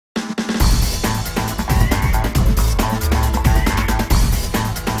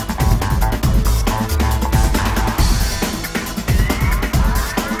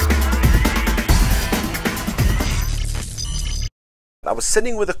was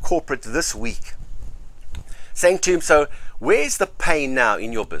sitting with a corporate this week saying to him, so where's the pain now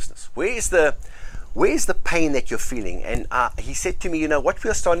in your business? Where's the pain that you're feeling? And he said to me, you know, what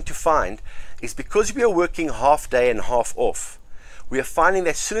we are starting to find is because we are working half day and half off, we are finding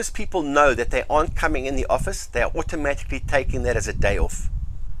that as soon as people know that they aren't coming in the office, they are automatically taking that as a day off.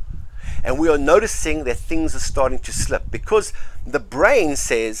 And we are noticing that things are starting to slip because the brain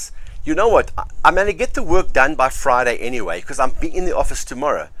says, you know what, I'm going to get the work done by Friday anyway because I'm in the office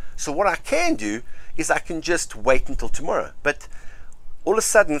tomorrow. So what I can do is I can just wait until tomorrow. But all of a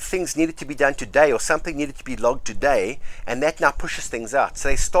sudden things needed to be done today or something needed to be logged today, and that now pushes things out. So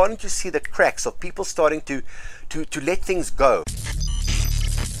they're starting to see the cracks of people starting to let things go.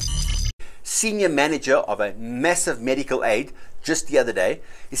 Senior manager of a massive medical aid just the other day,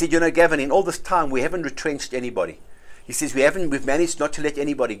 he said, you know, Gavin, in all this time we haven't retrenched anybody. He says we've managed not to let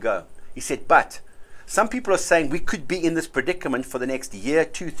anybody go. He said, but some people are saying we could be in this predicament for the next year,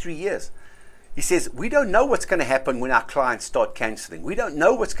 2, 3 years. He says, we don't know what's going to happen when our clients start cancelling. We don't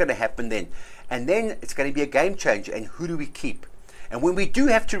know what's going to happen then. And then it's going to be a game changer. And who do we keep? And when we do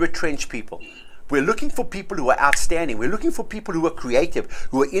have to retrench people, we're looking for people who are outstanding. We're looking for people who are creative,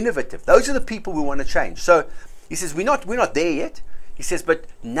 who are innovative. Those are the people we want to change. So he says, we're not there yet. He says, but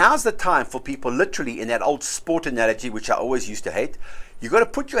now's the time for people, literally in that old sport analogy, which I always used to hate. You've got to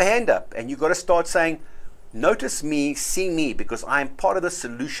put your hand up and you've got to start saying, notice me, see me, because I'm part of the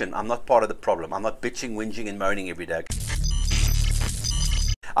solution. I'm not part of the problem. I'm not bitching, whinging, and moaning every day.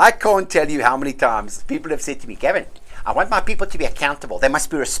 I can't tell you how many times people have said to me, Gavin, I want my people to be accountable. They must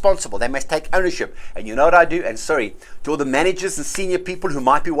be responsible. They must take ownership. And you know what I do? And sorry, to all the managers and senior people who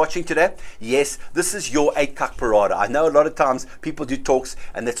might be watching today, yes, this is your 8-kak parada. I know a lot of times people do talks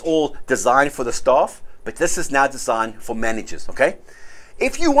and that's all designed for the staff, but this is now designed for managers, okay?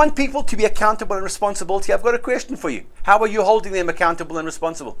 If you want people to be accountable and responsible, I've got a question for you. How are you holding them accountable and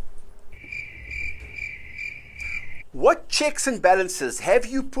responsible? What checks and balances have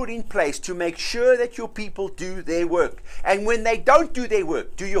you put in place to make sure that your people do their work? And when they don't do their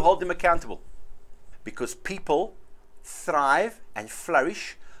work, do you hold them accountable? Because people thrive and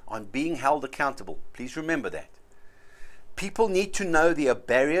flourish on being held accountable. Please remember that. People need to know there are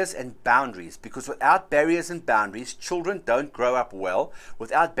barriers and boundaries, because without barriers and boundaries, children don't grow up well.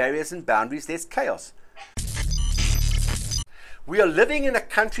 Without barriers and boundaries, there's chaos. We are living in a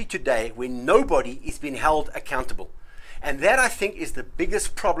country today where nobody is being held accountable. And that, I think, is the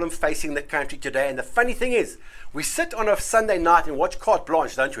biggest problem facing the country today. And the funny thing is, we sit on a Sunday night and watch carte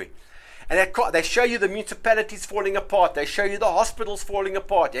blanche, don't we? And they show you the municipalities falling apart. They show you the hospitals falling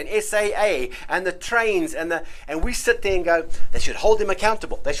apart, and SAA, and the trains, and we sit there and go, they should hold them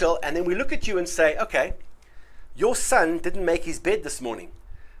accountable. They should. And then we look at you and say, okay, your son didn't make his bed this morning.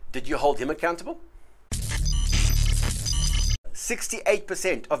 Did you hold him accountable?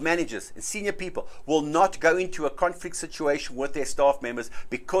 68% of managers and senior people will not go into a conflict situation with their staff members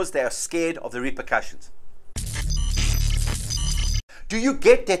because they are scared of the repercussions. Do you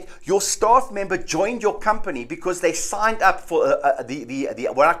get that your staff member joined your company because they signed up for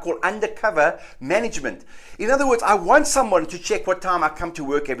what I call undercover management? In other words, I want someone to check what time I come to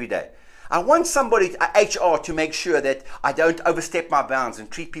work every day. I want somebody, HR, to make sure that I don't overstep my bounds and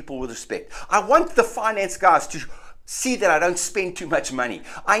treat people with respect. I want the finance guys to see that I don't spend too much money.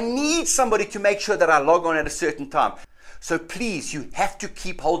 I need somebody to make sure that I log on at a certain time. So please, you have to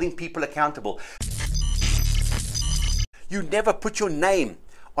keep holding people accountable. You never put your name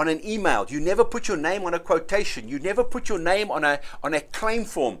on an email. You never put your name on a quotation. You never put your name on a claim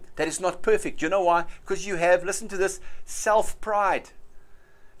form that is not perfect. You know why? Because you have, listen to this, self-pride.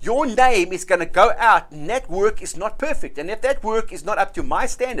 Your name is going to go out and that work is not perfect. And if that work is not up to my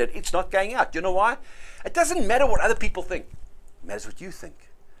standard, it's not going out. You know why? It doesn't matter what other people think. It matters what you think.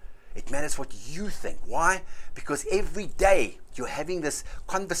 It matters what you think. Why? Because every day you're having this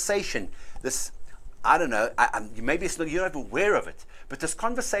conversation, this, I don't know, maybe it's not, you're not aware of it, but this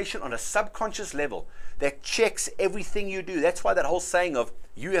conversation on a subconscious level that checks everything you do. That's why that whole saying of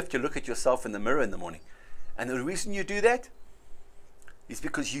you have to look at yourself in the mirror in the morning. And the reason you do that is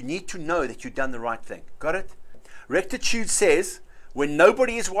because you need to know that you've done the right thing. Got it? Rectitude says, when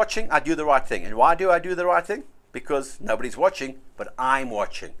nobody is watching, I do the right thing. And why do I do the right thing? Because nobody's watching, but I'm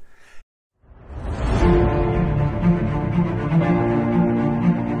watching.